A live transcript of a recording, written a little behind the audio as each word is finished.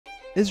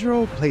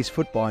Israel plays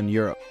football in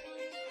Europe,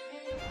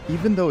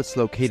 even though it's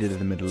located in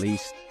the Middle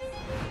East.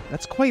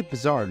 That's quite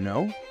bizarre,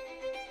 no?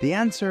 The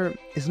answer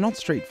is not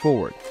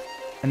straightforward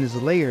and is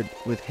layered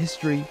with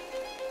history,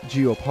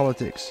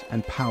 geopolitics,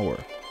 and power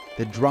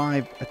that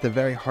drive at the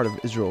very heart of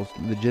Israel's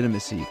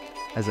legitimacy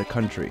as a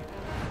country.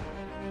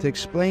 To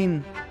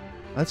explain,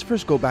 let's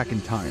first go back in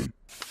time.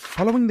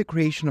 Following the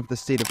creation of the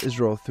State of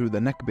Israel through the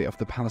Nakba of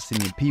the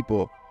Palestinian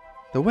people,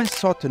 the West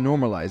sought to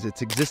normalize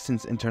its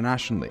existence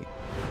internationally,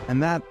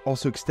 and that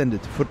also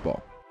extended to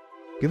football.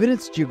 Given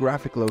its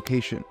geographic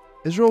location,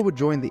 Israel would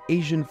join the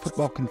Asian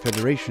Football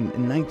Confederation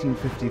in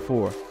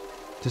 1954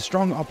 to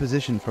strong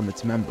opposition from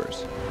its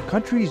members.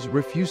 Countries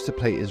refused to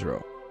play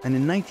Israel, and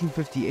in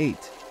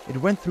 1958, it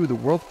went through the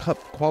World Cup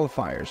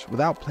qualifiers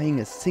without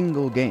playing a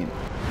single game.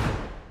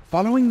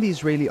 Following the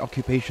Israeli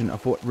occupation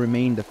of what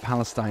remained of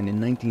Palestine in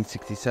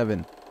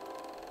 1967,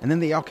 and then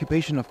the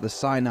occupation of the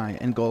Sinai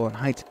and Golan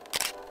Heights,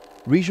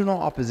 regional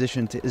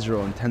opposition to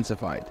Israel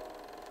intensified,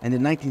 and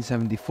in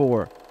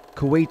 1974,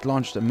 Kuwait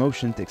launched a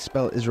motion to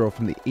expel Israel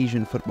from the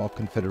Asian Football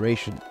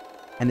Confederation,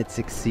 and it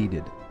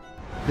succeeded.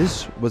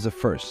 This was a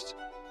first.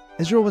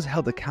 Israel was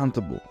held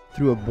accountable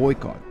through a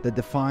boycott that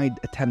defied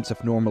attempts of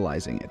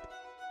normalizing it.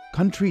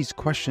 Countries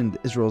questioned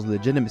Israel's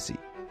legitimacy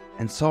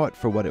and saw it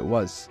for what it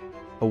was,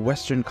 a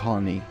Western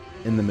colony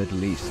in the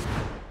Middle East.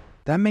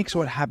 That makes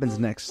what happens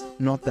next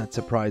not that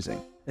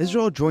surprising.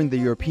 Israel joined the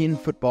European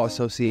Football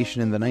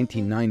Association in the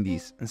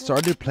 1990s and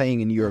started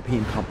playing in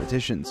European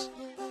competitions.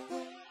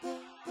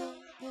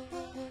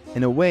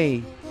 In a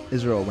way,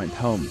 Israel went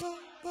home.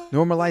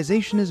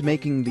 Normalization is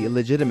making the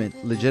illegitimate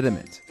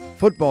legitimate.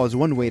 Football is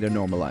one way to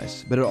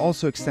normalize, but it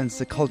also extends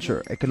to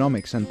culture,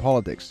 economics, and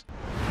politics.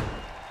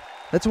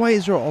 That's why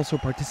Israel also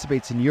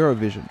participates in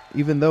Eurovision,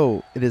 even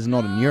though it is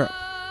not in Europe.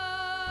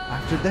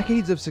 After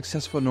decades of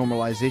successful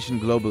normalization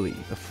globally,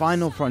 the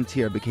final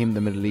frontier became the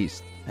Middle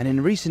East. And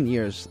in recent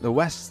years, the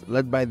West,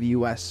 led by the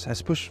US,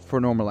 has pushed for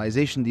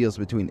normalization deals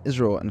between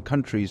Israel and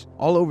countries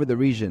all over the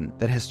region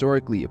that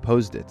historically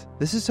opposed it.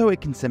 This is so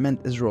it can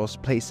cement Israel's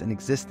place and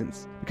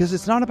existence, because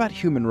it's not about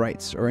human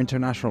rights or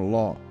international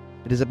law.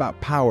 It is about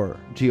power,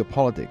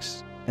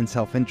 geopolitics, and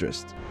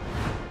self-interest.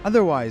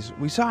 Otherwise,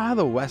 we saw how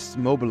the West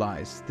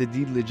mobilized to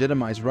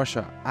delegitimize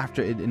Russia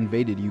after it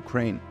invaded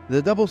Ukraine.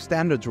 The double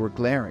standards were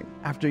glaring.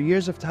 After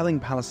years of telling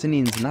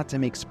Palestinians not to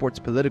make sports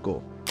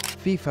political,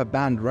 FIFA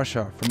banned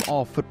Russia from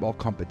all football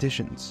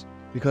competitions,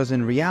 because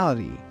in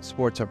reality,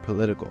 sports are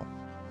political.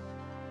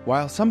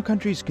 While some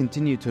countries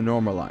continue to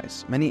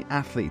normalize, many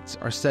athletes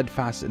are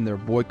steadfast in their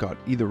boycott,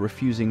 either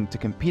refusing to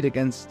compete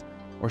against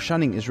or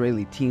shunning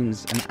Israeli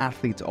teams and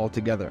athletes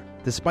altogether,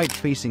 despite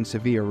facing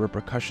severe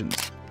repercussions.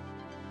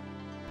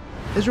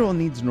 Israel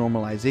needs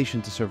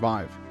normalization to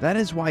survive. That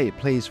is why it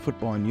plays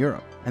football in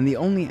Europe, and the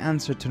only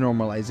answer to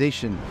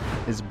normalization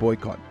is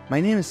boycott. My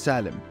name is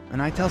Salim,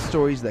 and I tell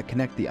stories that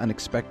connect the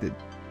unexpected.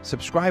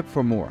 Subscribe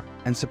for more,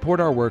 and support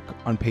our work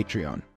on Patreon.